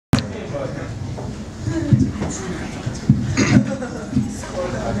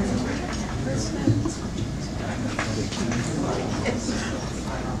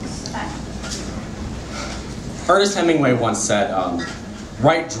Ernest Hemingway once said,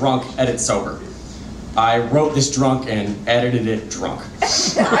 write drunk, edit sober. I wrote this drunk and edited it drunk.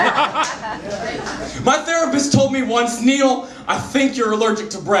 My therapist told me once, Neil, I think you're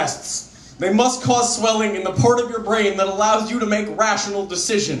allergic to breasts. They must cause swelling in the part of your brain that allows you to make rational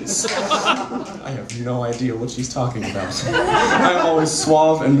decisions. I have no idea what she's talking about. I'm always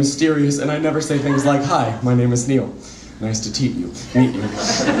suave and mysterious, and I never say things like, hi, my name is Neil. Nice to meet you.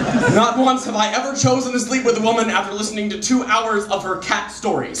 Not once have I ever chosen to sleep with a woman after listening to 2 hours of her cat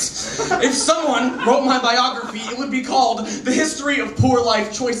stories. If someone wrote my biography, it would be called The History of Poor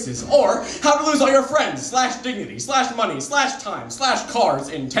Life Choices, or How to Lose All Your Friends, /dignity, /money, /time, /cars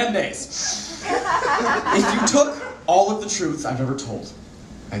in 10 days. If you took all of the truths I've ever told,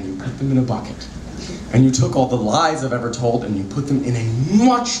 and you put them in a bucket, and you took all the lies I've ever told and you put them in a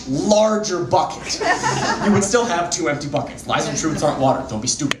much larger bucket, you would still have 2 empty buckets. Lies and truths aren't water, don't be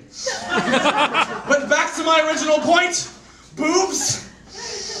stupid. But back to my original point, boobs.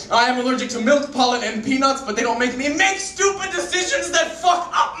 I am allergic to milk, pollen, and peanuts, but they don't make me make stupid decisions that fuck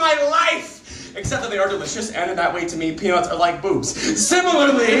up my life. Except that they are delicious, and in that way, to me, peanuts are like boobs.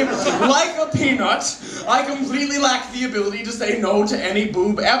 Similarly, like a peanut, I completely lack the ability to say no to any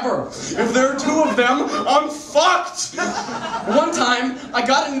boob ever. If there are 2 of them, I'm fucked! One time, I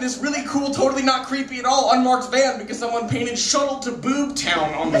got into this really cool, totally not creepy at all, unmarked van because someone painted Shuttle to Boob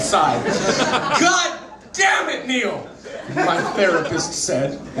Town on the side. God damn it, Neil! My therapist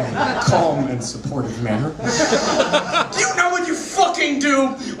said, in a calm and supportive manner. Do you know what you fucking do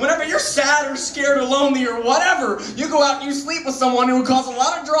whenever you're sad or scared or lonely or whatever? You go out and you sleep with someone who will cause a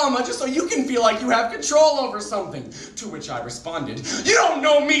lot of drama just so you can feel like you have control over something. To which I responded, you don't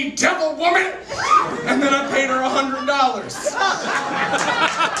know me, devil woman! And then I paid her $100.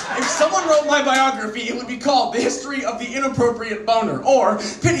 If someone wrote my biography, it would be called The History of the Inappropriate Boner, or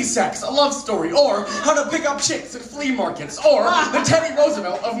Pity Sex, a Love Story, or How to Pick Up Chicks at Flea Markets, or The Teddy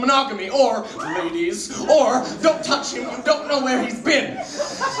Roosevelt of Monogamy, or Ladies, or Don't Touch Him, You Don't Know Where He's Been.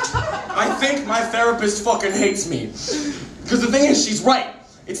 I think my therapist fucking hates me. Because the thing is, she's right.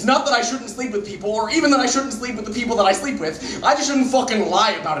 It's not that I shouldn't sleep with people, or even that I shouldn't sleep with the people that I sleep with. I just shouldn't fucking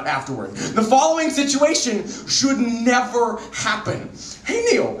lie about it afterward. The following situation should never happen. Hey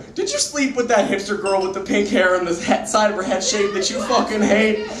Neil, did you sleep with that hipster girl with the pink hair and the side of her head shaved that you fucking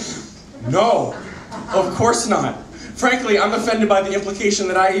hate? No, of course not. Frankly, I'm offended by the implication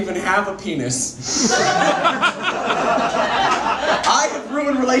that I even have a penis. I have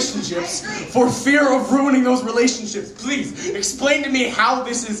ruined relationships for fear of ruining those relationships. Please, explain to me how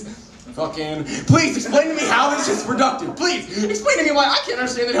this is Please, explain to me how this is productive. Please, explain to me why I can't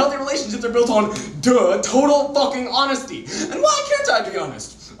understand that healthy relationships are built on, total fucking honesty. And why can't I be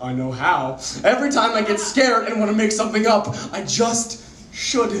honest? I know how. Every time I get scared and want to make something up, I just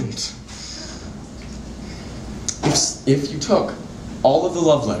shouldn't. If you took all of the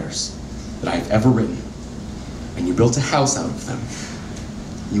love letters that I've ever written and you built a house out of them,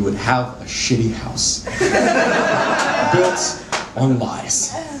 you would have a shitty house built on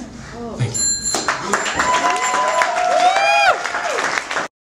lies.